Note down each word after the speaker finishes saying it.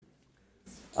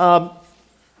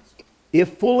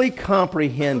If fully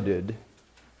comprehended,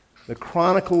 the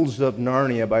Chronicles of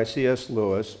Narnia by C.S.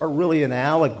 Lewis are really an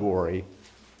allegory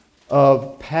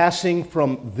of passing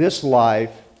from this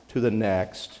life to the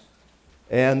next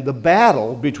and the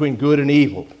battle between good and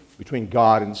evil, between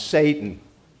God and Satan.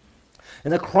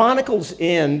 And the Chronicles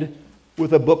end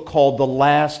with a book called The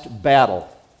Last Battle.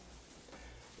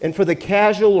 And for the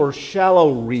casual or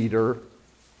shallow reader,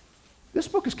 this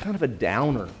book is kind of a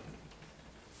downer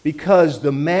because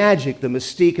the magic, the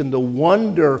mystique, and the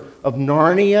wonder of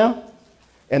Narnia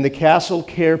and the Castle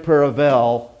Cair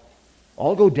Paravel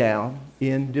all go down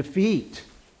in defeat.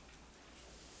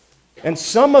 And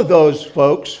some of those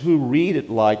folks who read it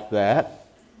like that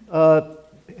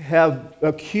have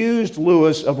accused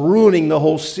Lewis of ruining the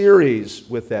whole series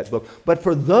with that book. But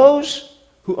for those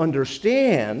who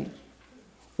understand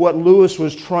what Lewis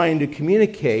was trying to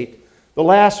communicate, The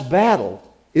Last Battle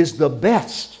is the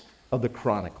best of the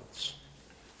Chronicles.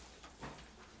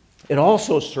 It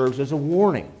also serves as a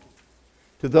warning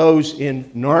to those in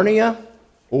Narnia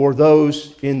or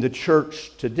those in the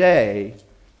church today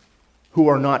who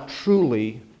are not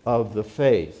truly of the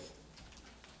faith.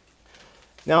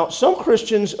 Now, some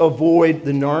Christians avoid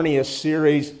the Narnia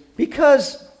series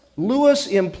because Lewis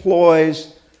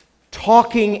employs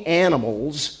talking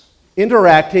animals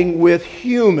interacting with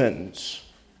humans.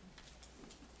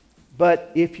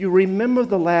 But if you remember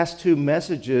the last two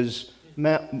messages,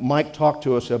 Mike talked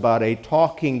to us about a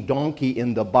talking donkey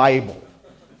in the Bible.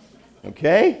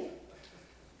 Okay?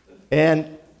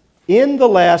 And in The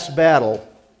Last Battle,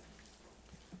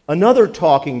 another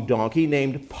talking donkey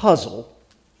named Puzzle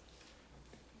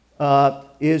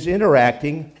is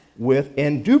interacting with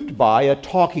and duped by a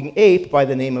talking ape by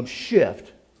the name of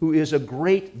Shift, who is a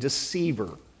great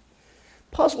deceiver.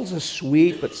 Puzzle's a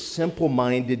sweet but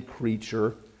simple-minded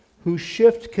creature who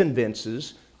Shift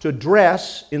convinces to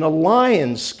dress in a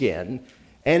lion's skin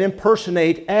and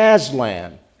impersonate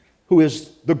Aslan, who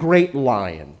is the great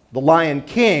lion, the Lion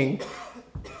King,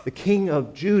 the King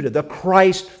of Judah, the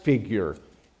Christ figure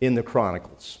in the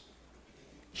Chronicles.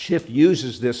 Shift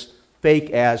uses this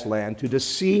fake Aslan to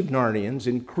deceive Narnians,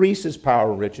 increase his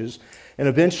power and riches, and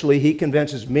eventually he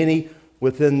convinces many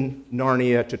within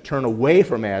Narnia to turn away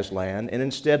from Aslan and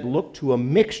instead look to a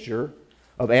mixture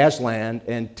of Aslan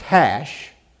and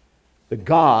Tash, the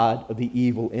god of the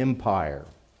evil empire.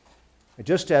 And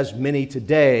just as many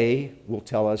today will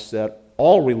tell us that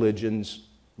all religions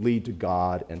lead to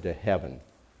God and to heaven.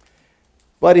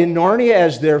 But in Narnia,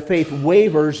 as their faith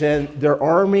wavers and their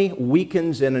army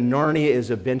weakens and Narnia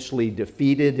is eventually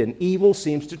defeated and evil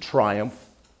seems to triumph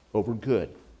over good.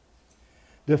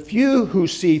 The few who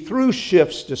see through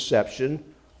Shift's deception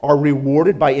are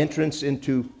rewarded by entrance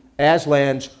into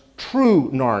Aslan's true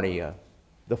Narnia,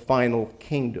 the final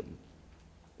kingdom.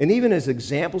 And even as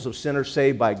examples of sinners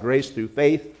saved by grace through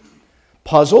faith,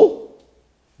 Puzzle,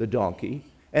 the donkey,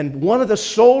 and one of the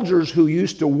soldiers who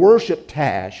used to worship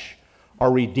Tash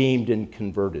are redeemed and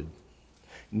converted.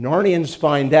 Narnians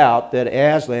find out that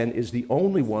Aslan is the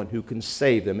only one who can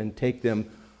save them and take them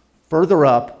further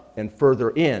up and further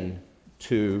in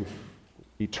to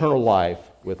eternal life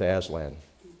with Aslan.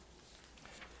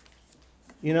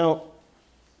 You know,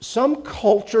 some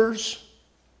cultures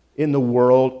in the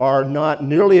world are not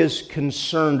nearly as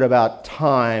concerned about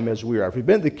time as we are. If you've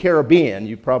been to the Caribbean,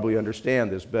 you probably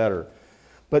understand this better.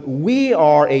 But we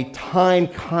are a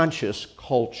time-conscious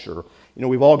culture. You know,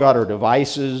 we've all got our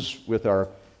devices with our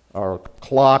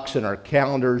clocks and our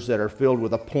calendars that are filled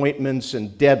with appointments and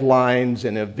deadlines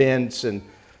and events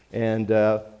and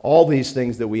all these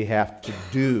things that we have to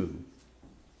do.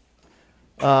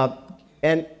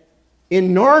 And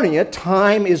in Narnia,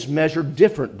 time is measured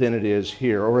different than it is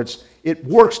here, or it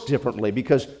works differently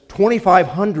because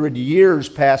 2,500 years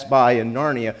pass by in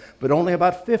Narnia, but only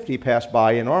about 50 pass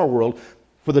by in our world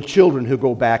for the children who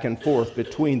go back and forth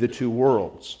between the two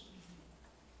worlds.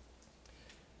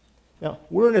 Now,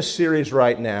 we're in a series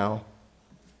right now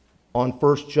on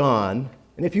 1 John,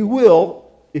 and if you'll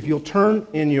turn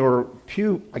in your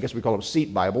pew, I guess we call them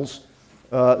seat Bibles,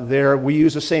 there we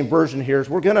use the same version here.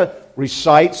 So we're going to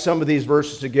recite some of these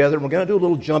verses together, and we're going to do a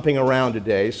little jumping around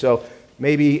today. So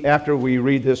maybe after we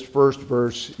read this first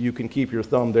verse, you can keep your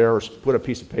thumb there or put a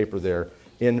piece of paper there.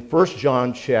 In 1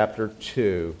 John chapter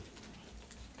 2.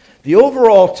 The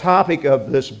overall topic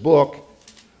of this book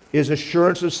is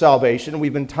assurance of salvation.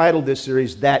 We've entitled this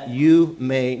series, That You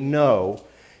May Know.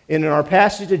 And in our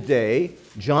passage today,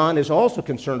 John is also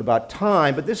concerned about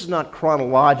time, but this is not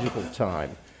chronological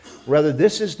time. Rather,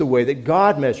 this is the way that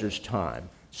God measures time.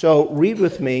 So read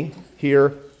with me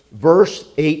here, verse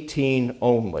 18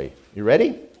 only. You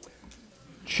ready?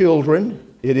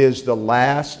 Children, It is the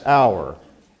last hour.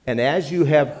 And as you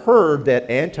have heard that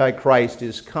Antichrist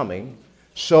is coming,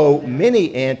 so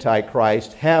many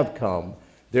Antichrists have come.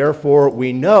 Therefore,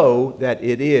 we know that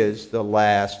it is the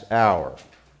last hour.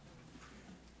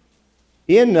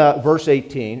 In verse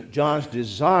 18, John's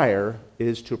desire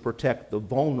is to protect the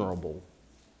vulnerable.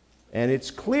 And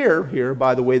it's clear here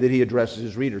by the way that he addresses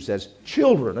his readers as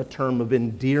children, a term of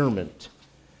endearment.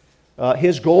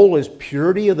 His goal is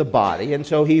purity of the body, and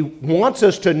so he wants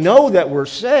us to know that we're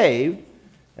saved,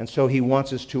 and so he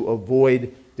wants us to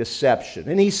avoid deception.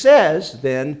 And he says,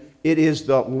 then, it is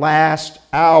the last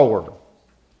hour.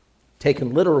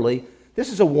 Taken literally,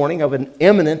 this is a warning of an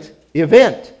imminent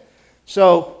event.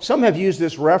 So some have used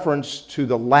this reference to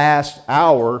the last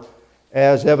hour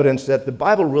as evidence that the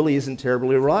Bible really isn't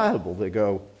terribly reliable. They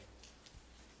go,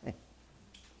 hey,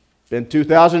 been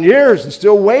 2,000 years and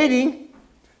still waiting.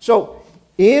 So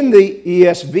in the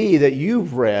ESV that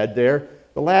you've read there,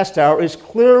 the last hour is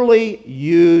clearly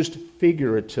used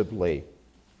figuratively.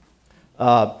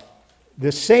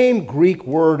 The same Greek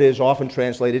word is often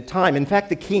translated time. In fact,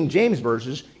 the King James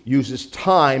verses uses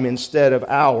time instead of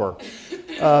hour.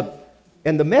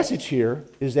 And the message here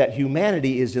is that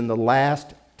humanity is in the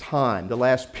last time, the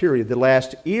last period, the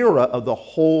last era of the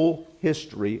whole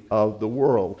history of the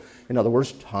world. In other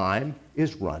words, time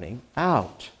is running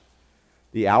out.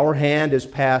 The hour hand is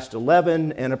past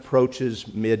 11 and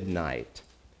approaches midnight.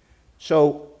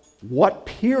 So, what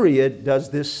period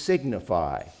does this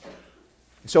signify?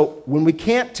 So, when we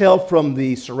can't tell from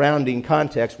the surrounding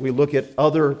context, we look at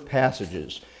other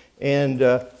passages. And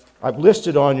I've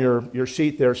listed on your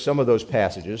sheet there some of those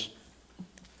passages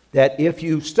that if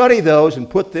you study those and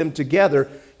put them together,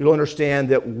 you'll understand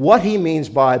that what he means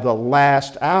by the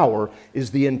last hour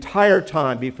is the entire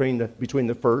time between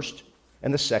the first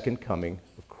and the second coming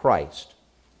of Christ.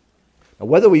 Now,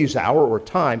 whether we use hour or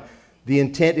time, the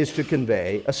intent is to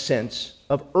convey a sense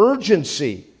of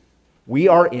urgency. We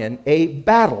are in a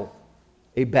battle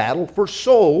for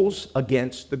souls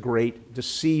against the great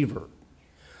deceiver.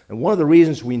 And one of the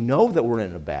reasons we know that we're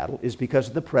in a battle is because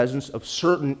of the presence of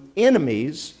certain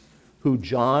enemies who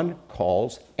John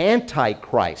calls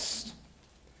Antichrist.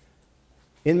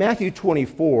 In Matthew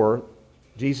 24,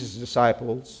 Jesus'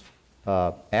 disciples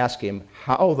ask him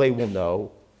how they will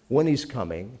know when he's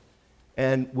coming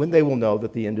and when they will know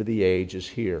that the end of the age is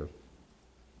here.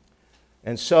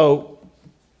 And so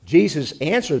Jesus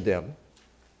answered them,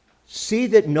 "See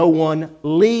that no one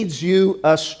leads you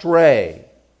astray.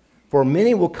 For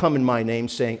many will come in my name,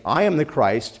 saying, I am the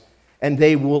Christ, and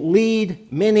they will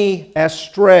lead many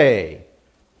astray."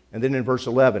 And then in verse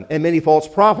 11, "And many false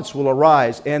prophets will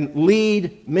arise and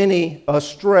lead many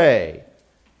astray."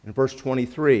 In verse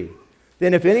 23,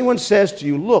 "Then if anyone says to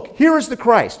you, Look, here is the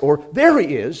Christ,' or There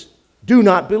he is, do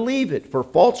not believe it, for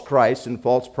false Christs and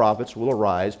false prophets will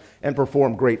arise and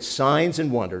perform great signs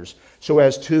and wonders, so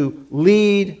as to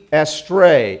lead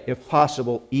astray, if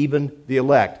possible, even the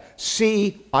elect.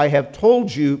 See, I have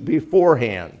told you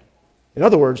beforehand." In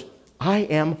other words, I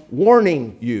am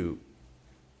warning you.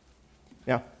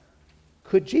 Now,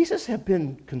 could Jesus have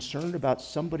been concerned about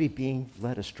somebody being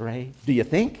led astray? Do you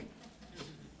think?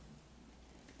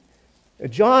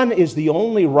 John is the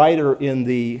only writer in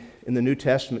the New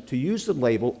Testament to use the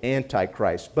label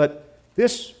Antichrist. But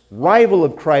this rival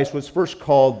of Christ was first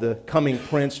called the coming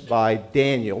prince by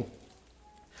Daniel.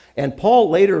 And Paul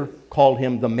later called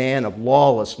him the man of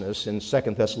lawlessness in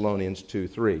 2 Thessalonians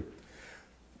 2:3.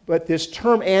 But this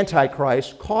term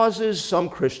Antichrist causes some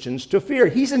Christians to fear.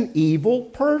 He's an evil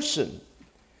person.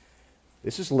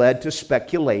 This has led to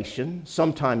speculation,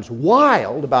 sometimes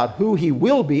wild, about who he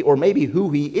will be or maybe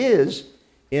who he is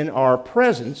in our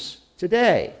presence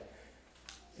today.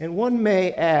 And one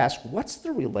may ask, what's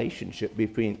the relationship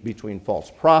between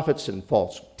false prophets and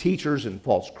false teachers and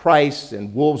false Christs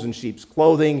and wolves in sheep's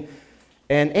clothing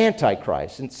and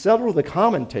Antichrist? And several of the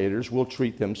commentators will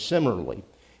treat them similarly.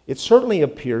 It certainly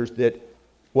appears that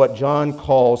what John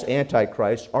calls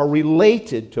Antichrist are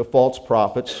related to false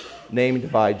prophets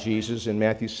named by Jesus in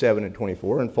Matthew 7 and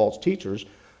 24 and false teachers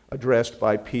addressed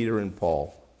by Peter and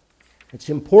Paul. It's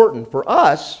important for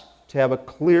us to have a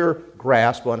clear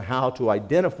grasp on how to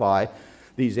identify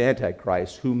these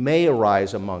antichrists who may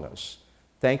arise among us.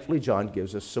 Thankfully, John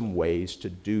gives us some ways to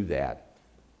do that.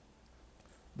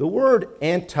 The word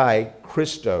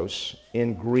antichristos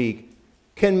in Greek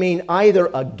can mean either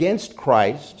against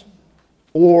Christ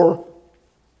or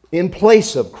in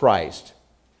place of Christ.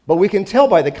 But we can tell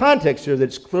by the context here that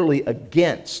it's clearly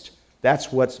against.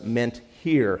 That's what's meant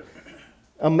here.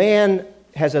 A man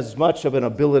has as much of an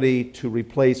ability to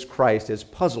replace Christ as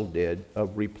Puzzle did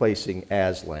of replacing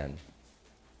Aslan.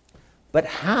 But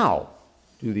how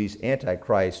do these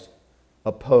antichrists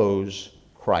oppose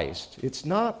Christ? It's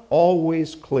not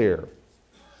always clear.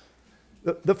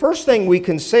 The first thing we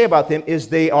can say about them is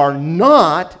they are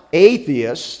not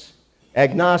atheists,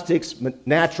 agnostics,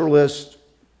 naturalists,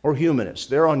 or humanists.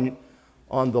 They're on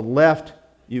the left,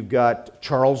 you've got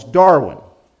Charles Darwin,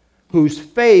 whose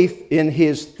faith in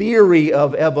his theory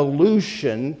of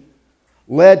evolution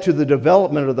led to the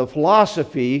development of the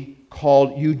philosophy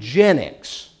called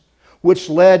eugenics, which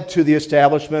led to the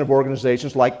establishment of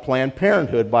organizations like Planned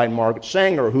Parenthood by Margaret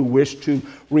Sanger, who wished to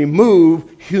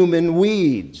remove human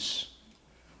weeds,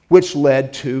 which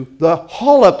led to the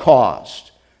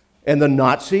Holocaust. And the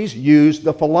Nazis used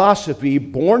the philosophy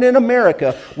born in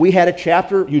America. We had a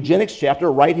chapter, eugenics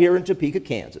chapter, right here in Topeka,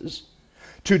 Kansas,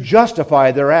 to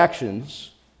justify their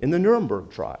actions in the Nuremberg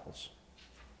trials.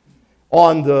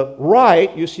 On the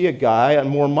right, you see a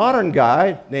more modern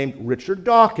guy named Richard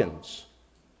Dawkins.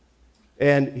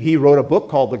 And he wrote a book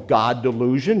called The God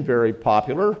Delusion, very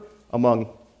popular among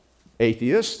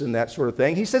atheists and that sort of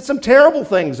thing. He said some terrible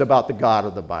things about the God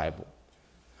of the Bible.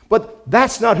 But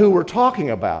that's not who we're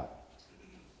talking about.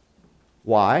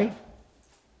 Why?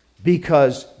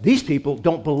 Because these people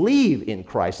don't believe in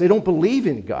Christ. They don't believe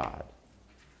in God.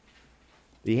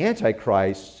 The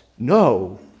Antichrists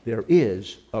know there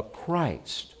is a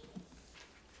Christ.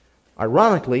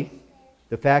 Ironically,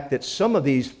 the fact that some of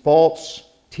these false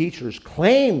teachers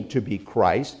claim to be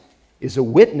Christ is a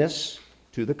witness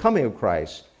to the coming of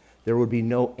Christ. There would be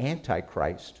no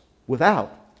Antichrist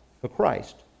without a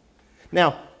Christ.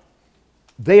 Now,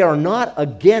 they are not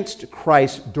against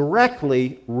Christ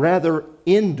directly, rather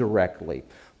indirectly.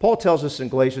 Paul tells us in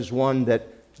Galatians 1 that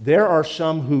there are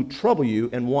some who trouble you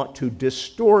and want to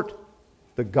distort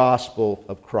the gospel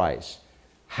of Christ.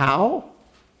 How?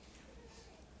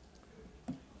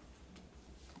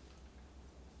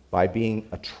 By being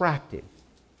attractive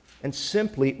and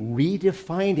simply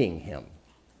redefining him.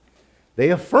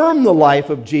 They affirm the life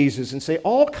of Jesus and say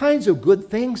all kinds of good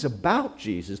things about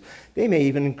Jesus. They may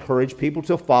even encourage people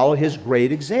to follow his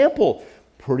great example.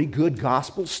 Pretty good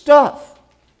gospel stuff,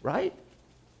 right?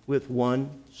 With one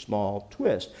small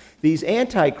twist. These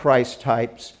Antichrist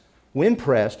types, when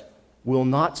pressed, will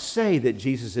not say that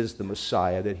Jesus is the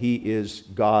Messiah, that he is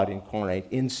God incarnate.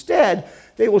 Instead,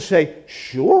 they will say,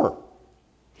 sure,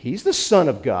 he's the Son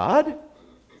of God,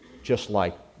 just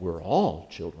like we're all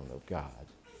children of God.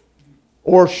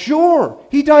 Or sure,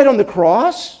 he died on the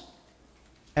cross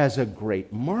as a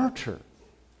great martyr.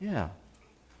 Yeah.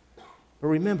 But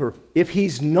remember, if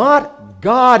he's not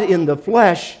God in the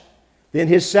flesh, then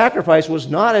his sacrifice was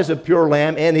not as a pure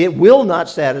lamb, and it will not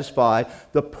satisfy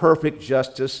the perfect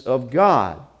justice of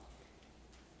God.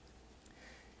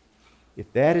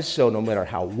 If that is so, no matter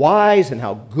how wise and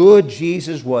how good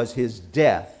Jesus was, his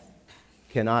death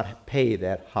cannot pay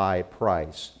that high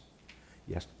price.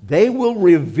 Yes, they will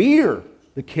revere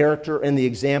the character and the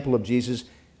example of Jesus,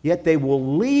 yet they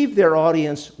will leave their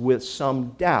audience with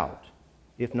some doubt,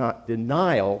 if not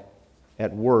denial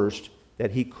at worst,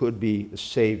 that he could be the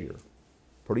Savior.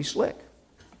 Pretty slick,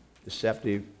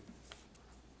 deceptive,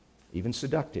 even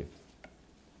seductive.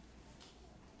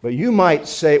 But you might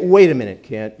say, wait a minute,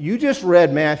 Kent, you just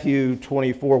read Matthew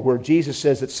 24 where Jesus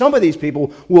says that some of these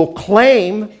people will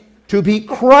claim to be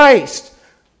Christ.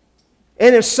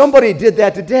 And if somebody did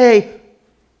that today,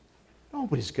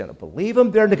 nobody's going to believe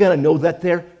them. They're going to know that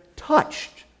they're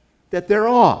touched, that they're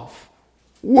off,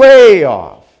 way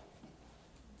off.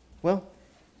 Well,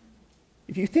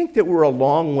 if you think that we're a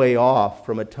long way off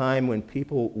from a time when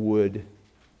people would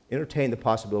entertain the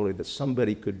possibility that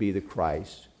somebody could be the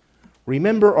Christ,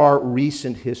 remember our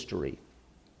recent history.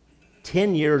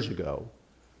 10 years ago,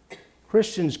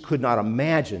 Christians could not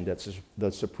imagine that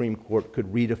the Supreme Court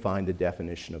could redefine the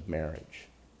definition of marriage.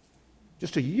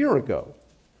 Just a year ago,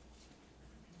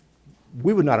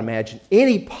 we would not imagine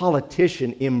any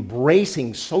politician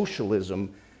embracing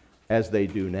socialism as they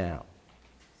do now.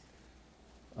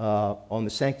 On the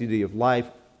sanctity of life,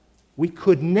 we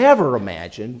could never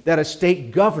imagine that a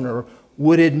state governor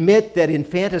would admit that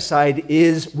infanticide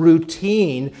is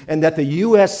routine and that the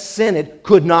U.S. Senate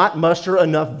could not muster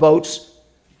enough votes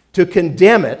to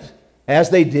condemn it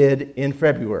as they did in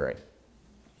February.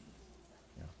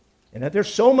 And that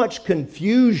there's so much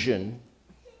confusion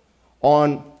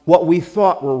on what we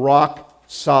thought were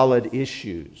rock-solid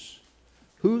issues.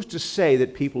 Who's to say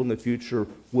that people in the future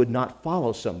would not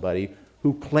follow somebody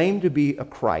who claimed to be a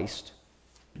Christ,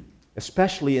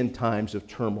 especially in times of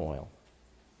turmoil?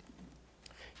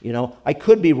 You know, I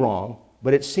could be wrong,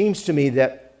 but it seems to me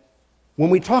that when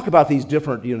we talk about these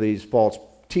different, these false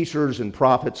teachers and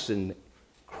prophets and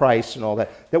Christ and all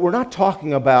that, that we're not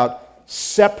talking about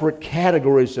separate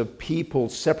categories of people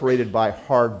separated by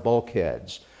hard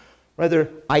bulkheads. Rather,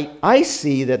 I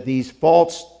see that these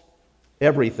false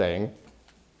everything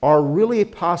are really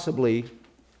possibly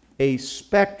a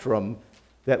spectrum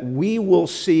that we will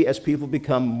see as people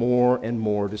become more and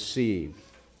more deceived.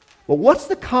 Well, what's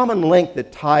the common link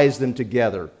that ties them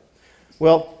together?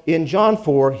 Well, in John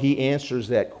 4, he answers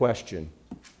that question.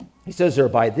 He says there,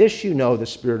 "By this you know the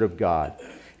Spirit of God.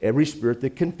 Every spirit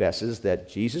that confesses that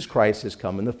Jesus Christ has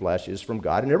come in the flesh is from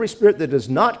God, and every spirit that does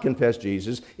not confess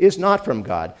Jesus is not from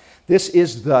God. This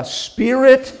is the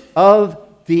spirit of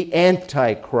the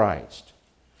Antichrist,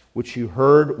 which you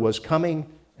heard was coming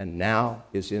and now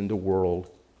is in the world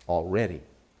already."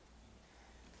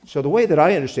 So the way that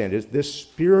I understand it is this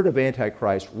spirit of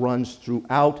Antichrist runs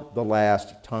throughout the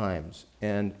last times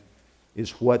and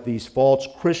is what these false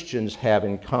Christians have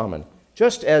in common.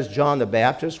 Just as John the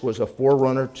Baptist was a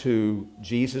forerunner to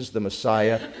Jesus the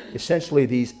Messiah, essentially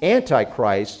these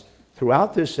antichrists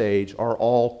throughout this age are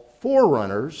all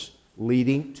forerunners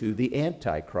leading to the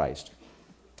Antichrist.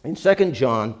 In 2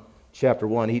 John chapter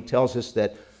 1, he tells us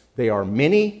that they are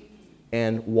many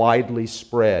and widely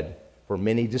spread, for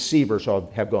many deceivers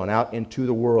have gone out into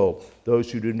the world,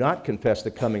 those who do not confess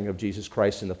the coming of Jesus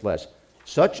Christ in the flesh.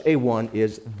 Such a one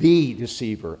is the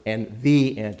deceiver and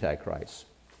the Antichrist.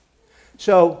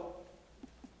 So,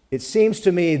 it seems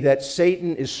to me that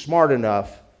Satan is smart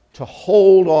enough to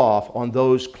hold off on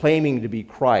those claiming to be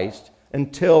Christ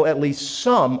until at least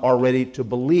some are ready to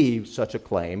believe such a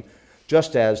claim,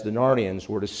 just as the Narnians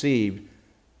were deceived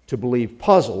to believe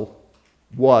Puzzle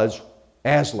was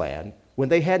Aslan when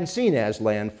they hadn't seen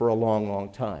Aslan for a long, long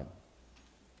time.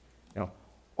 Now,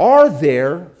 are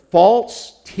there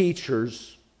false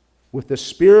teachers with the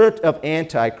spirit of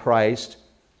Antichrist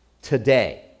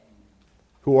today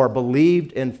who are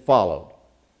believed and followed?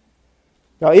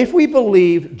 Now, if we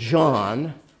believe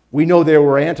John, we know there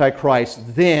were antichrists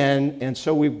then, and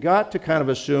so we've got to kind of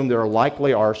assume there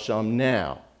likely are some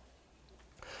now.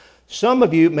 Some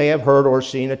of you may have heard or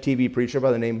seen a TV preacher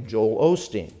by the name of Joel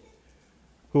Osteen,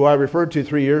 who I referred to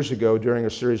 3 years ago during a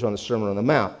series on the Sermon on the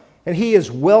Mount. And he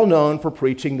is well known for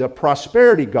preaching the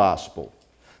prosperity gospel,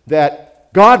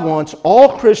 that God wants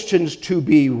all Christians to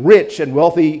be rich and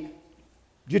wealthy.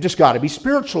 You just got to be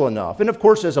spiritual enough. And of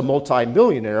course, as a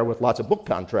multimillionaire with lots of book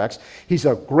contracts, he's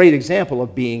a great example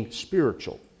of being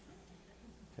spiritual.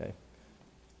 Okay.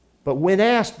 But when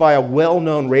asked by a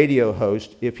well-known radio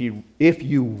host if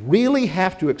you really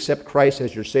have to accept Christ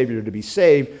as your Savior to be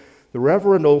saved, the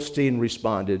Reverend Osteen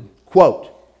responded, quote,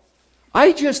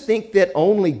 "I just think that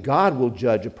only God will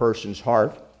judge a person's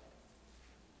heart.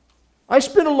 I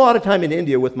spent a lot of time in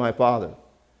India with my father.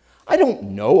 I don't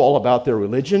know all about their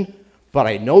religion, but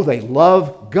I know they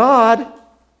love God.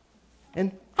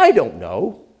 And I don't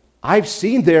know. I've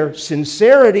seen their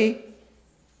sincerity,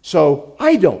 so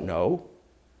I don't know.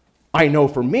 I know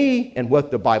for me and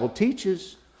what the Bible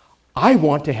teaches, I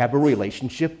want to have a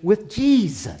relationship with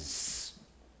Jesus."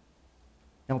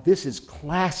 Now, this is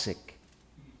classic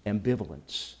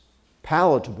ambivalence,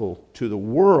 palatable to the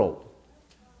world.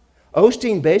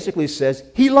 Osteen basically says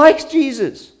he likes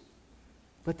Jesus,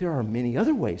 but there are many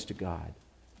other ways to God.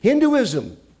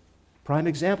 Hinduism, prime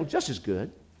example, just as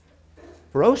good.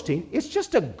 For Osteen, it's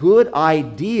just a good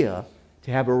idea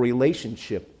to have a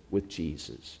relationship with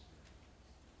Jesus.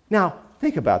 Now,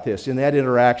 think about this in that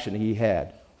interaction he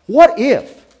had. What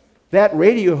if that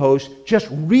radio host just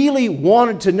really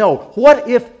wanted to know? What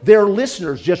if their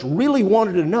listeners just really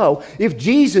wanted to know if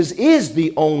Jesus is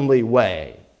the only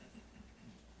way?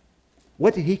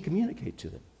 What did he communicate to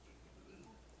them?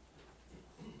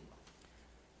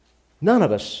 None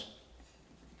of us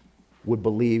would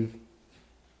believe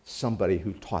somebody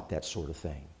who taught that sort of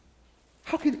thing.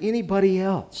 How could anybody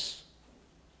else?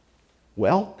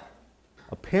 Well,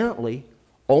 apparently,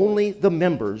 only the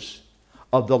members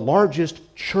of the largest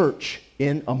church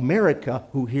in America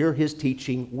who hear his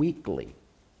teaching weekly.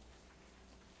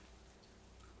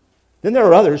 Then there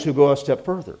are others who go a step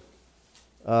further,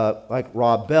 like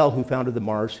Rob Bell, who founded the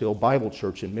Mars Hill Bible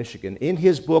Church in Michigan. In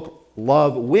his book,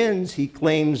 Love Wins, he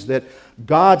claims that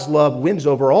God's love wins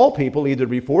over all people, either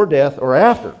before death or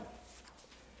after,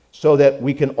 so that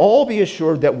we can all be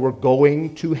assured that we're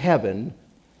going to heaven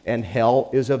and hell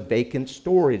is a vacant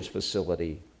storage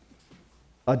facility,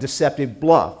 a deceptive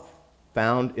bluff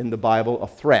found in the Bible, a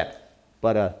threat,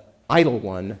 but an idle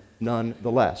one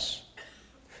nonetheless.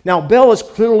 Now, Bell is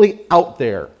clearly out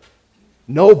there.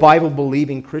 No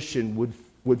Bible-believing Christian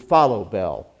would follow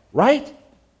Bell, right?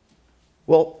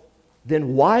 Well,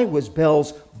 then why was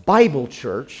Bell's Bible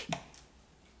Church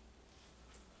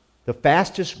the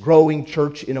fastest growing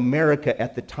church in America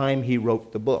at the time he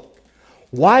wrote the book?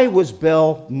 Why was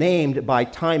Bell named by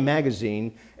Time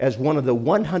magazine as one of the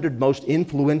 100 most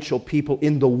influential people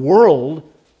in the world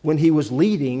when he was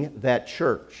leading that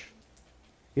church?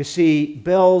 You see,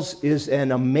 Bell's is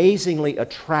an amazingly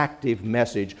attractive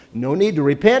message. No need to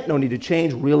repent, no need to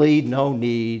change, really no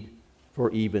need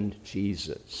for even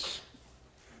Jesus.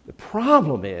 The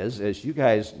problem is, as you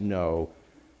guys know,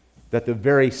 that the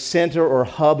very center or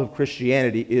hub of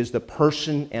Christianity is the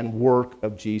person and work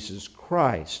of Jesus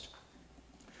Christ.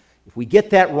 If we get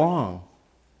that wrong,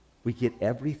 we get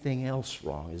everything else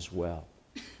wrong as well.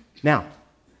 Now,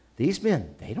 these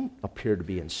men, they don't appear to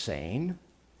be insane.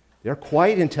 They're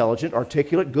quite intelligent,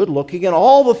 articulate, good-looking, and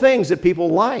all the things that people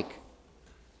like.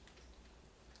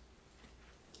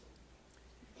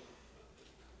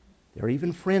 They're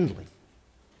even friendly.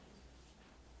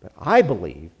 But I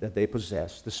believe that they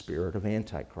possess the spirit of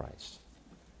Antichrist.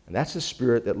 And that's the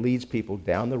spirit that leads people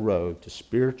down the road to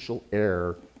spiritual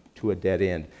error, to a dead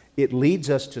end. It leads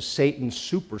us to Satan's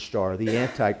superstar, the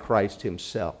Antichrist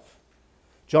himself.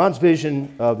 John's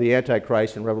vision of the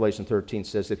Antichrist in Revelation 13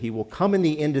 says that he will come in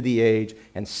the end of the age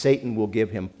and Satan will give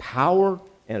him power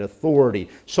and authority,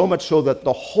 so much so that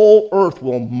the whole earth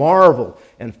will marvel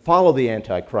and follow the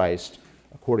Antichrist,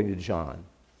 according to John.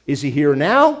 Is he here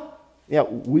now? Yeah,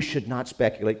 we should not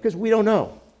speculate because we don't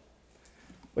know.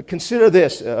 But consider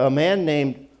this, a man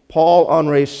named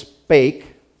Paul-Henri Spaak,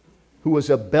 who was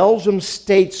a Belgian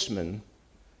statesman,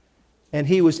 and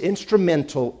he was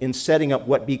instrumental in setting up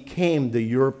what became the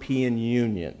European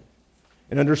Union.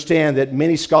 And understand that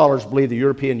many scholars believe the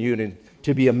European Union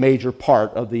to be a major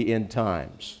part of the end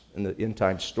times, in the end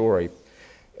time story.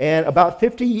 And about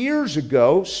 50 years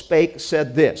ago, Spaak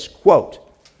said this, quote,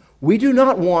 "We do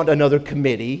not want another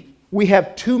committee. We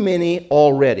have too many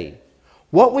already.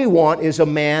 What we want is a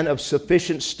man of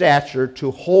sufficient stature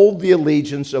to hold the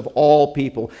allegiance of all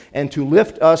people and to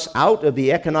lift us out of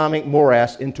the economic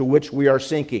morass into which we are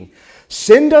sinking.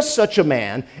 Send us such a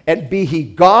man, and be he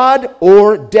God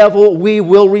or devil, we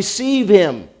will receive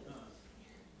him."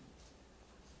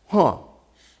 Do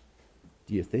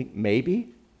you think maybe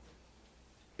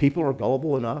people are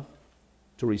gullible enough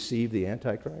to receive the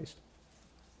Antichrist?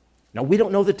 Now, we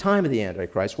don't know the time of the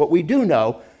Antichrist. What we do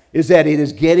know is that it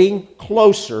is getting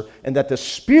closer and that the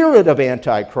spirit of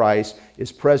Antichrist is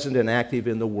present and active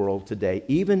in the world today,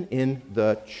 even in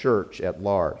the church at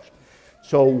large.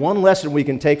 So one lesson we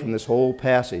can take from this whole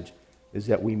passage is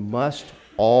that we must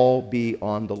all be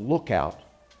on the lookout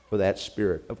for that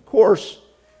spirit. Of course,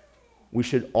 we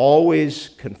should always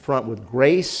confront with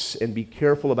grace and be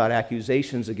careful about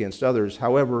accusations against others.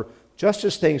 However, just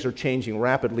as things are changing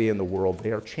rapidly in the world,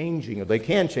 they are changing, or they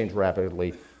can change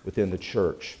rapidly within the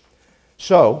church.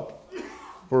 So,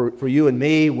 for you and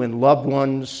me, when loved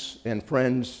ones and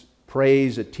friends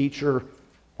praise a teacher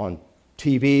on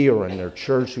TV or in their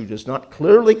church who does not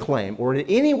clearly claim or in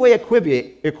any way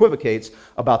equivocates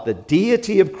about the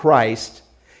deity of Christ,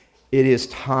 it is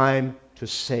time to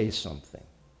say something.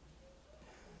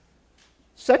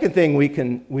 Second thing we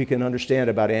can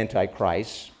understand about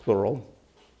Antichrists, plural,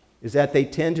 is that they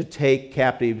tend to take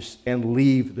captives and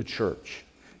leave the church.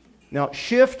 Now,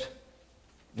 Schiff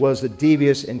was a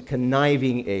devious and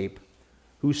conniving ape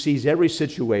who sees every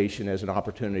situation as an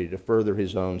opportunity to further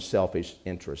his own selfish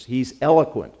interests. He's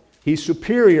eloquent, he's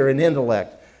superior in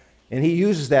intellect, and he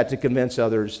uses that to convince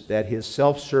others that his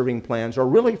self-serving plans are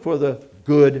really for the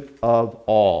good of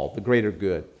all, the greater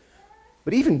good.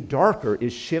 But even darker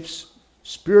is Schiff's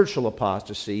spiritual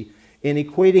apostasy in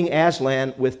equating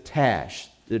Aslan with Tash,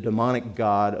 the demonic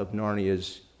god of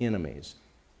Narnia's enemies.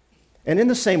 And in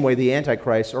the same way, the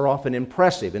Antichrists are often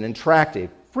impressive and attractive,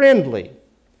 friendly.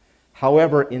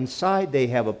 However, inside they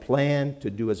have a plan to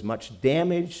do as much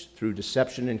damage through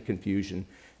deception and confusion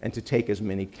and to take as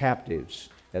many captives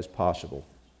as possible.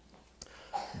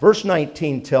 Verse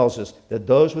 19 tells us that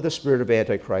those with the spirit of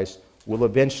Antichrist will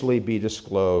eventually be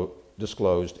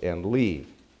disclosed and leave.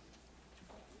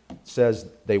 It says,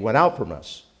 they went out from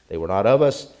us. They were not of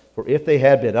us, for if they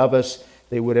had been of us,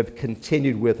 they would have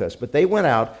continued with us. But they went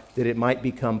out that it might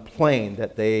become plain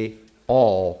that they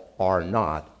all are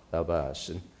not of us.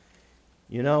 And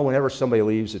you know, whenever somebody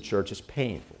leaves the church, it's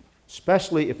painful,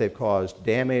 especially if they've caused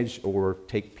damage or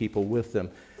take people with them.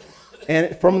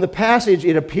 And from the passage,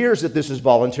 it appears that this is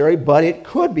voluntary, but it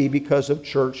could be because of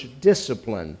church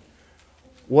discipline.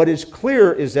 What is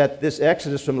clear is that this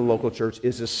exodus from the local church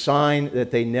is a sign that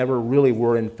they never really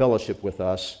were in fellowship with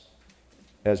us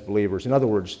as believers. In other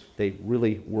words, they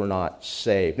really were not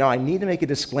saved. Now, I need to make a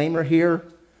disclaimer here.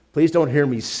 Please don't hear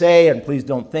me say, and please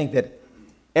don't think that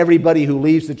everybody who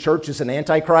leaves the church is an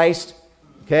antichrist.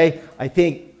 Okay? I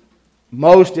think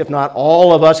most, if not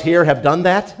all of us here have done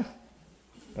that.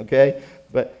 okay?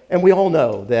 And we all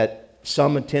know that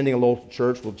some attending a local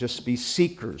church will just be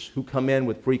seekers who come in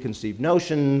with preconceived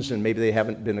notions, and maybe they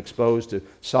haven't been exposed to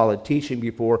solid teaching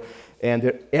before, and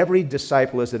that every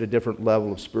disciple is at a different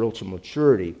level of spiritual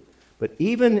maturity. But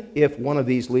even if one of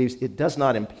these leaves, it does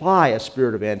not imply a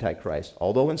spirit of Antichrist,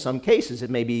 although in some cases it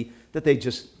may be that they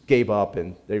just gave up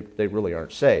and they really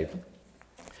aren't saved.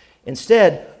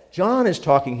 Instead, John is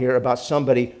talking here about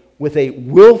somebody with a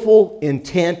willful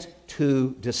intent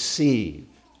to deceive.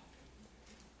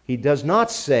 He does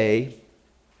not say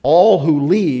all who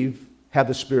leave have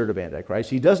the spirit of Antichrist.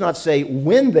 He does not say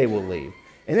when they will leave.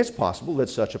 And it's possible that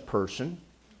such a person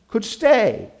could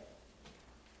stay,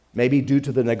 maybe due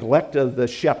to the neglect of the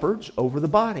shepherds over the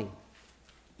body.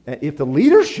 If the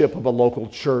leadership of a local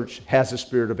church has the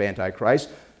spirit of Antichrist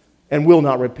and will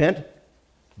not repent,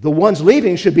 the ones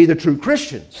leaving should be the true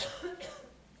Christians.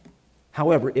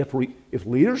 However, if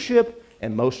leadership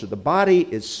and most of the body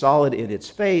is solid in its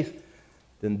faith,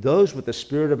 then those with the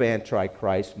spirit of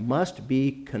Antichrist must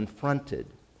be confronted.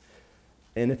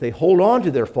 And if they hold on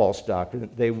to their false doctrine,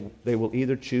 they will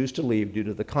either choose to leave due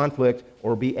to the conflict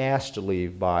or be asked to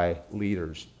leave by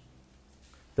leaders.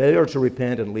 Failure to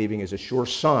repent and leaving is a sure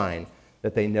sign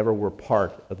that they never were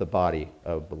part of the body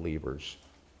of believers.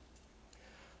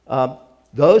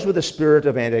 Those with the spirit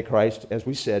of Antichrist, as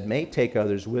we said, may take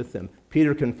others with them.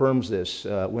 Peter confirms this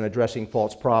when addressing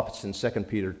false prophets in 2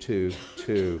 Peter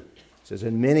 2:2. It says,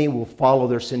 "And many will follow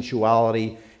their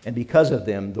sensuality, and because of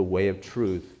them the way of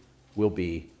truth will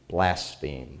be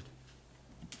blasphemed."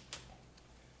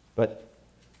 But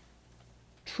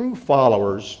true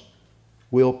followers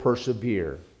will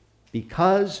persevere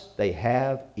because they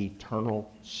have eternal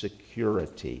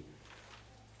security.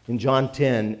 In John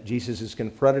 10, Jesus is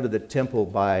confronted at the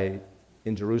temple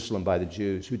in Jerusalem by the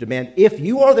Jews who demand, "If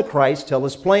you are the Christ, tell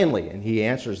us plainly." And he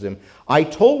answers them, "I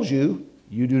told you,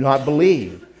 you do not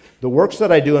believe. The works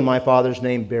that I do in my Father's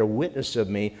name bear witness of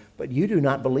me, but you do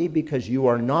not believe because you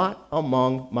are not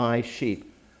among my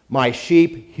sheep. My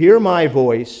sheep hear my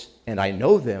voice, and I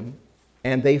know them,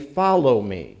 and they follow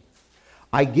me.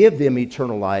 I give them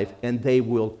eternal life, and they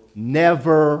will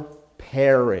never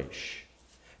perish,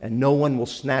 and no one will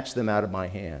snatch them out of my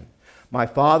hand. My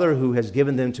Father who has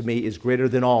given them to me is greater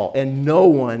than all, and no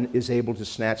one is able to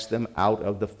snatch them out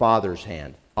of the Father's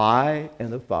hand. I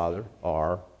and the Father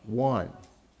are one."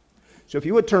 So if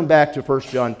you would turn back to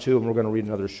 1 John 2, and we're going to read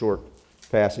another short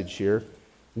passage here.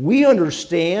 We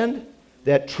understand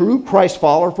that true Christ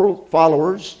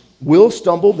followers will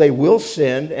stumble, they will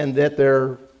sin, and that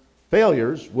their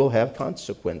failures will have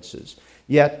consequences.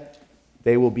 Yet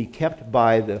they will be kept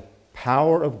by the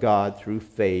power of God through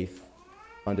faith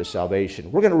unto salvation.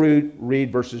 We're going to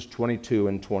read verses 22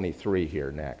 and 23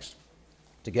 here next.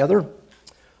 Together.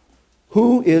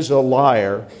 "Who is a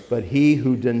liar but he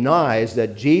who denies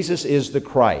that Jesus is the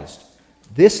Christ?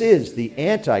 This is the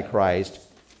Antichrist,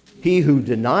 he who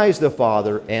denies the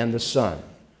Father and the Son.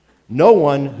 No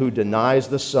one who denies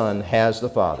the Son has the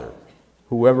Father.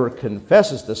 Whoever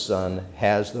confesses the Son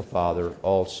has the Father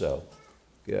also."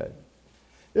 Good.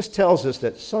 This tells us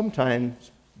that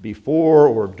sometimes before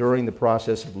or during the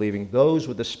process of leaving, those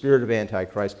with the spirit of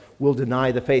Antichrist will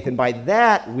deny the faith. And by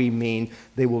that we mean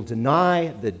they will deny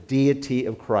the deity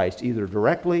of Christ, either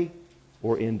directly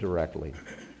or indirectly.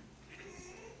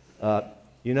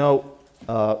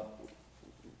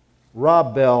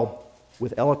 Rob Bell,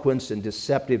 with eloquence and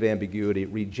deceptive ambiguity,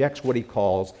 rejects what he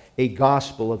calls a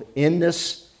gospel of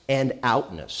inness and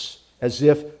outness, as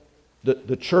if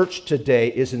the church today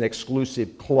is an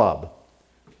exclusive club.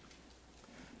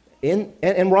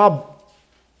 And Rob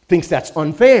thinks that's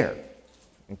unfair.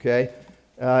 Okay?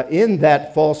 In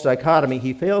that false dichotomy,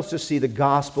 he fails to see the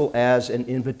gospel as an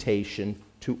invitation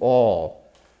to all.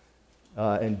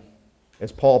 And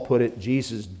as Paul put it,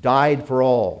 Jesus died for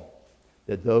all,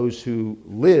 that those who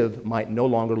live might no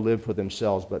longer live for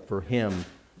themselves, but for him,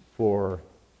 for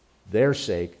their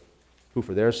sake, who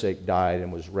for their sake died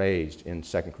and was raised in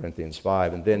 2 Corinthians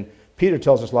 5. And then Peter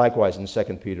tells us likewise in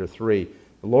 2 Peter 3,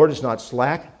 "The Lord is not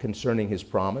slack concerning his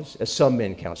promise, as some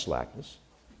men count slackness,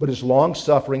 but is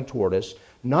long-suffering toward us,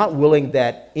 not willing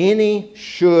that any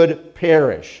should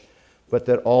perish, but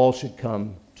that all should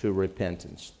come to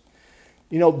repentance."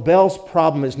 Bell's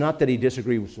problem is not that he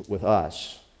disagrees with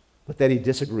us, but that he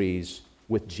disagrees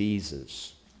with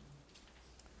Jesus.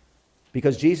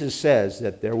 Because Jesus says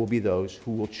that there will be those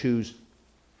who will choose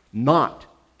not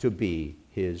to be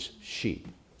his sheep.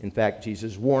 In fact,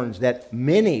 Jesus warns that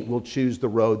many will choose the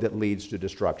road that leads to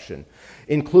destruction,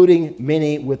 including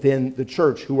many within the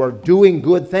church who are doing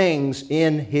good things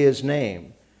in his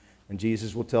name. And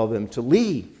Jesus will tell them to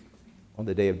leave on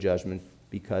the day of judgment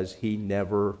because he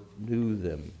never knew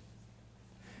them.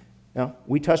 Now,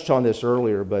 we touched on this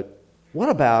earlier, but what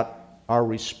about our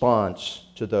response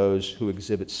to those who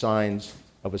exhibit signs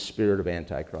of a spirit of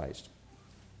Antichrist?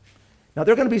 Now,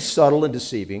 they're going to be subtle and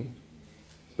deceiving,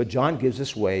 but John gives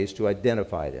us ways to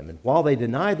identify them. And while they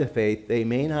deny the faith, they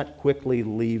may not quickly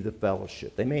leave the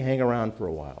fellowship. They may hang around for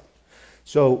a while.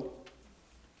 So,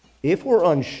 if we're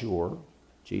unsure,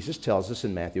 Jesus tells us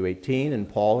in Matthew 18 and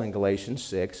Paul in Galatians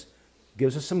 6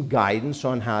 gives us some guidance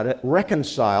on how to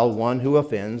reconcile one who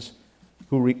offends,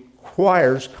 who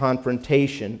requires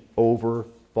confrontation over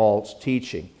false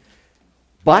teaching.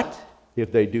 But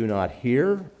if they do not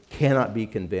hear, cannot be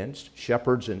convinced,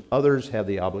 shepherds and others have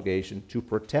the obligation to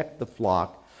protect the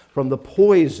flock from the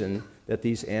poison that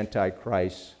these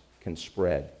antichrists can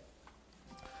spread.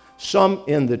 Some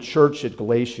in the church at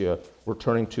Galatia were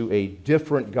turning to a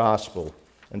different gospel.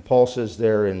 And Paul says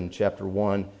there in chapter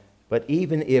 1, but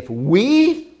even if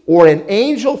we or an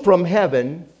angel from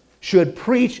heaven should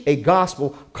preach a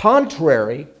gospel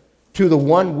contrary to the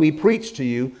one we preach to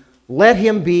you, let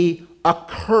him be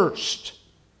accursed.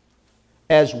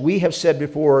 As we have said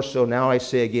before, so now I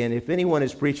say again, if anyone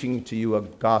is preaching to you a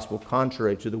gospel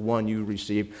contrary to the one you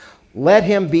received, let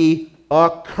him be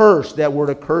accursed. That word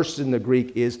accursed in the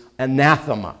Greek is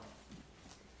anathema.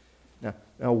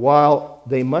 Now while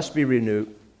they must be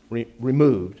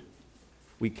removed,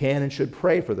 we can and should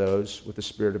pray for those with the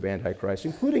spirit of Antichrist,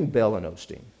 including Bel and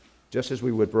Osteen, just as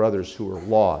we would for others who are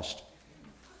lost.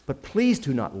 But please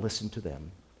do not listen to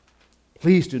them.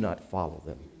 Please do not follow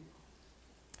them.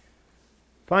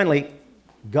 Finally,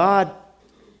 God,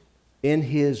 in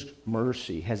His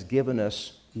mercy, has given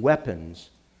us weapons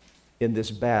in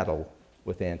this battle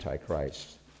with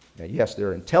Antichrist. Now, yes,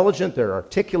 they're intelligent, they're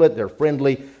articulate, they're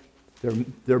friendly.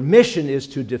 Their mission is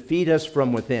to defeat us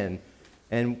from within.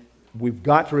 And we've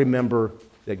got to remember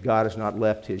that God has not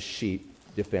left His sheep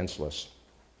defenseless.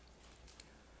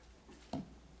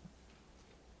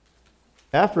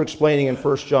 After explaining in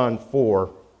 1 John 4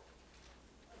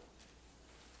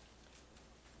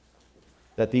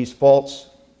 that these false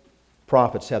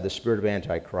prophets have the spirit of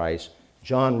Antichrist,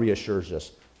 John reassures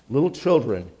us, little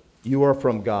children, you are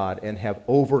from God and have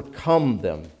overcome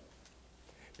them,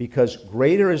 because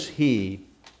greater is He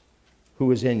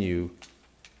who is in you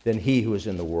than he who is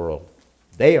in the world.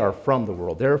 They are from the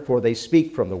world, therefore they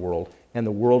speak from the world, and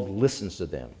the world listens to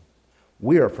them.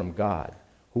 We are from God.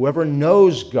 Whoever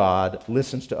knows God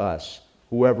listens to us.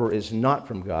 Whoever is not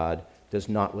from God does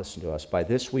not listen to us. By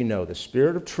this we know the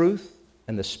spirit of truth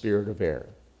and the spirit of error.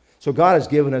 So God has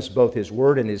given us both His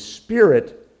word and His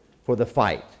spirit for the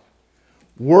fight.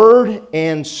 Word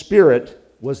and spirit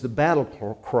was the battle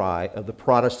cry of the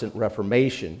Protestant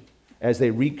Reformation as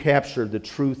they recaptured the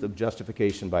truth of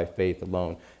justification by faith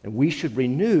alone. And we should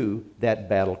renew that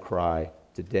battle cry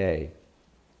today.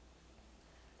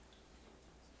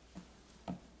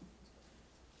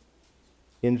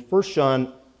 In 1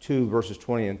 John 2, verses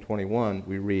 20 and 21,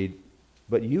 we read,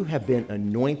 but you have been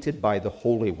anointed by the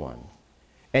Holy One,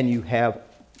 and you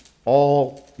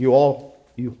all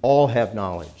have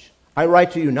knowledge. I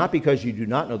write to you not because you do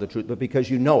not know the truth, but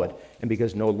because you know it, and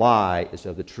because no lie is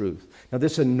of the truth. Now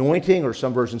this anointing, or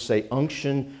some versions say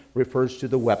unction, refers to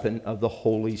the weapon of the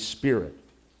Holy Spirit.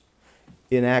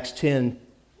 In Acts 10, it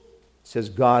says,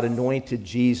 God anointed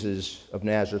Jesus of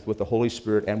Nazareth with the Holy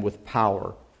Spirit and with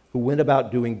power, who went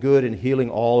about doing good and healing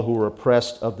all who were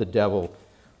oppressed of the devil,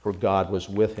 for God was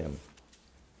with him.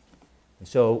 And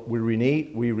so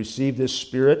we receive this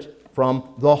Spirit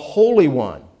from the Holy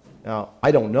One. Now,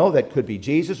 I don't know, that could be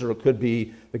Jesus or it could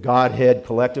be the Godhead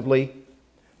collectively.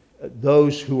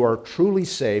 Those who are truly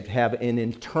saved have an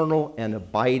internal and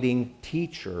abiding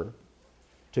teacher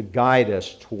to guide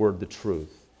us toward the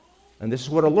truth. And this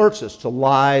is what alerts us to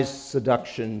lies,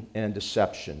 seduction, and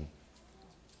deception.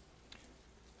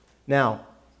 Now,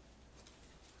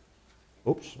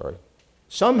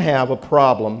 some have a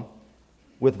problem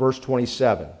with verse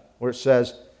 27, where it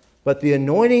says, but the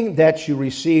anointing that you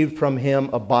received from Him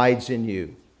abides in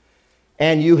you,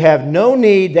 and you have no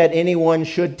need that anyone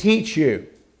should teach you.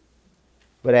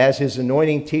 But as His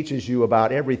anointing teaches you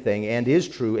about everything, and is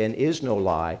true, and is no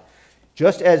lie,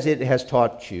 just as it has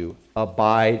taught you,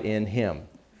 abide in Him.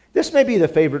 This may be the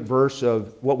favorite verse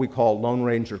of what we call Lone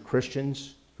Ranger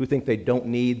Christians, who think they don't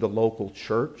need the local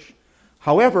church.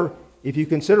 However, if you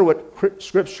consider what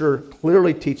Scripture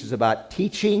clearly teaches about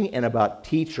teaching and about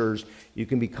teachers, you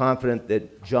can be confident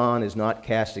that John is not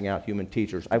casting out human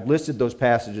teachers. I've listed those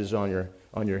passages on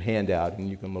your handout, and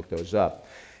you can look those up.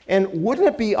 And wouldn't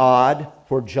it be odd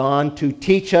for John to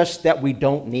teach us that we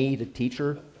don't need a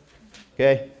teacher?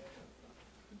 Okay?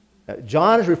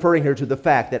 John is referring here to the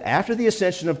fact that after the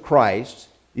ascension of Christ,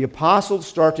 the apostles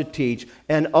start to teach,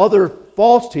 and other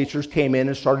false teachers came in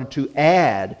and started to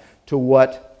add to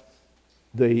what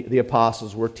the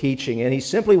apostles were teaching. And he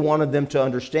simply wanted them to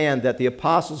understand that the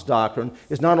apostles' doctrine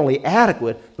is not only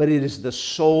adequate, but it is the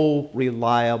sole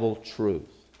reliable truth.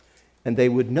 And they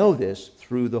would know this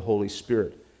through the Holy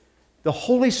Spirit. The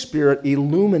Holy Spirit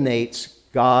illuminates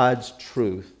God's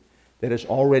truth that has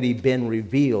already been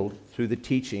revealed through the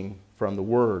teaching from the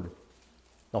Word.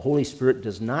 The Holy Spirit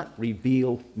does not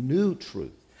reveal new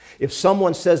truth. If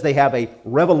someone says they have a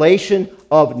revelation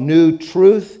of new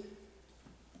truth,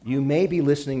 you may be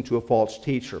listening to a false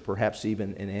teacher, perhaps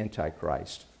even an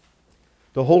antichrist.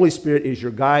 The Holy Spirit is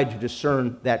your guide to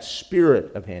discern that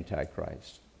spirit of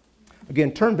antichrist.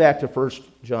 Again, turn back to 1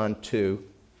 John 2.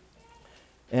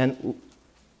 And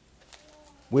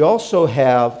we also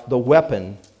have the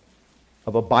weapon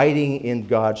of abiding in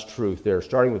God's truth there,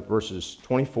 starting with verses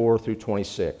 24 through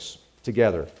 26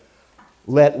 together.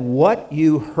 Let what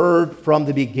you heard from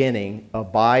the beginning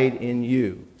abide in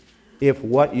you. If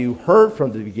what you heard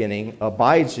from the beginning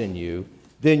abides in you,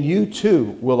 then you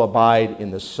too will abide in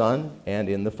the Son and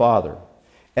in the Father.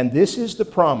 And this is the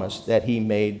promise that he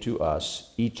made to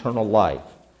us, eternal life.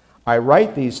 I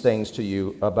write these things to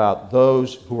you about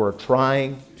those who are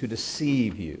trying to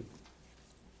deceive you.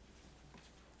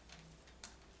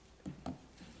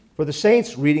 For the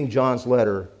saints reading John's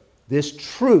letter, this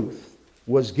truth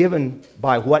was given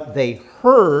by what they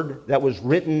heard that was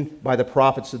written by the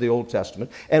prophets of the Old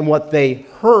Testament and what they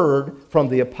heard from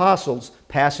the apostles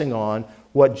passing on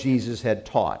what Jesus had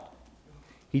taught.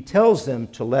 He tells them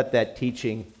to let that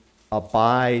teaching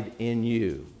abide in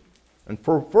you. And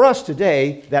for us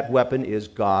today, that weapon is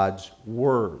God's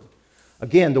Word.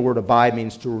 Again, the word abide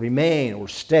means to remain or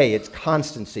stay. It's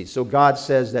constancy. So God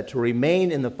says that to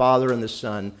remain in the Father and the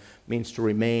Son means to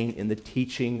remain in the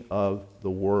teaching of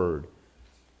the Word.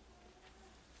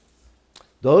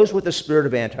 Those with the spirit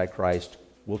of Antichrist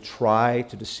will try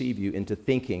to deceive you into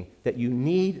thinking that you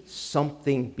need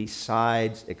something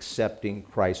besides accepting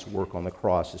Christ's work on the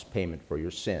cross as payment for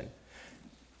your sin.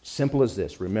 Simple as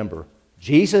this. Remember,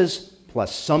 Jesus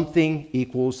plus something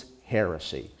equals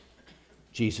heresy.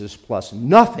 Jesus plus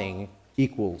nothing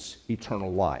equals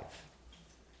eternal life.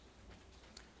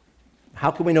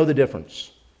 How can we know the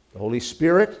difference? The Holy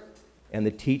Spirit and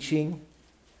the teaching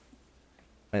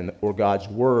or God's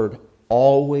Word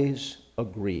always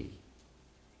agree.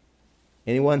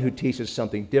 Anyone who teaches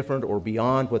something different or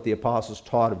beyond what the apostles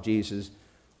taught of Jesus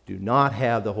do not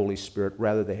have the Holy Spirit.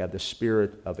 Rather, they have the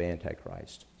spirit of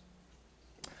Antichrist.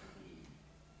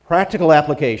 Practical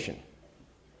application.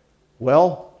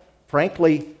 Well,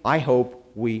 frankly, I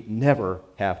hope we never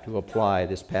have to apply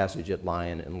this passage at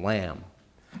Lion and Lamb.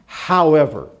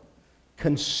 However,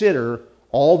 consider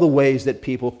all the ways that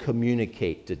people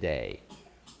communicate today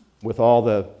with all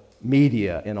the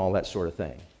media and all that sort of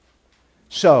thing.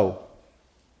 So,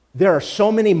 there are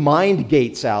so many mind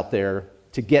gates out there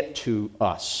to get to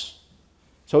us.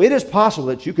 So it is possible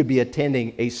that you could be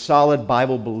attending a solid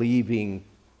Bible-believing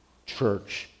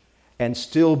church and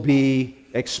still be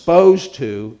exposed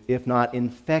to, if not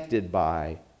infected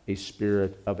by, a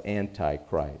spirit of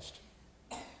Antichrist.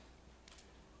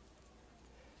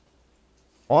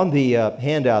 On the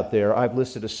handout there, I've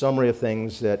listed a summary of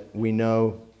things that we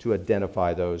know to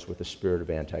identify those with the spirit of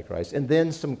Antichrist. And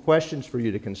then some questions for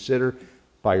you to consider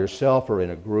by yourself or in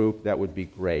a group. That would be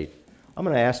great. I'm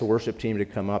going to ask the worship team to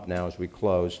come up now as we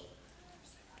close.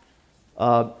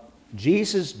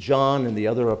 Jesus, John, and the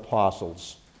other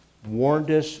apostles warned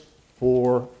us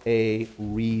for a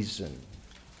reason.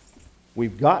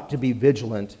 We've got to be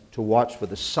vigilant to watch for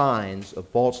the signs of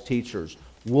false teachers,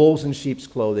 wolves in sheep's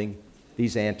clothing,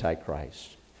 these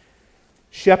antichrists.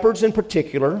 Shepherds in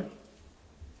particular,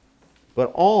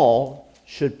 but all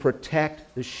should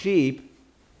protect the sheep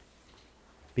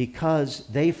because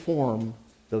they form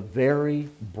the very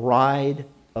bride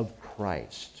of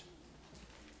Christ.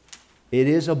 It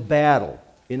is a battle.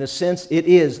 In a sense, it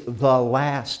is the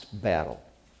last battle.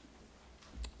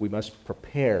 We must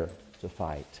prepare to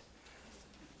fight.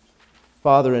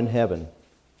 Father in heaven,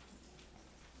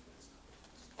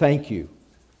 thank you.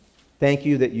 Thank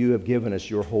you that you have given us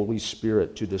your Holy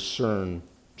Spirit to discern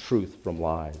truth from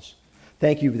lies.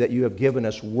 Thank you that you have given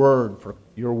us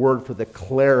your word for the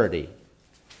clarity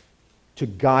to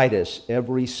guide us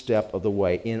every step of the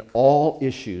way in all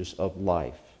issues of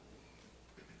life.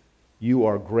 You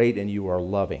are great and you are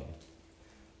loving.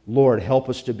 Lord, help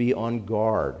us to be on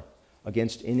guard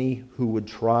against any who would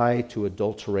try to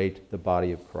adulterate the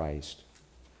body of Christ.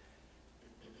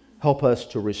 Help us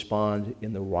to respond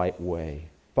in the right way.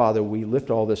 Father, we lift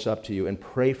all this up to you and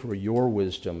pray for your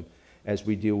wisdom as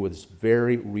we deal with this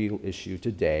very real issue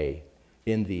today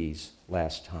in these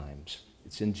last times.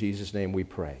 It's in Jesus' name we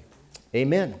pray.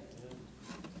 Amen.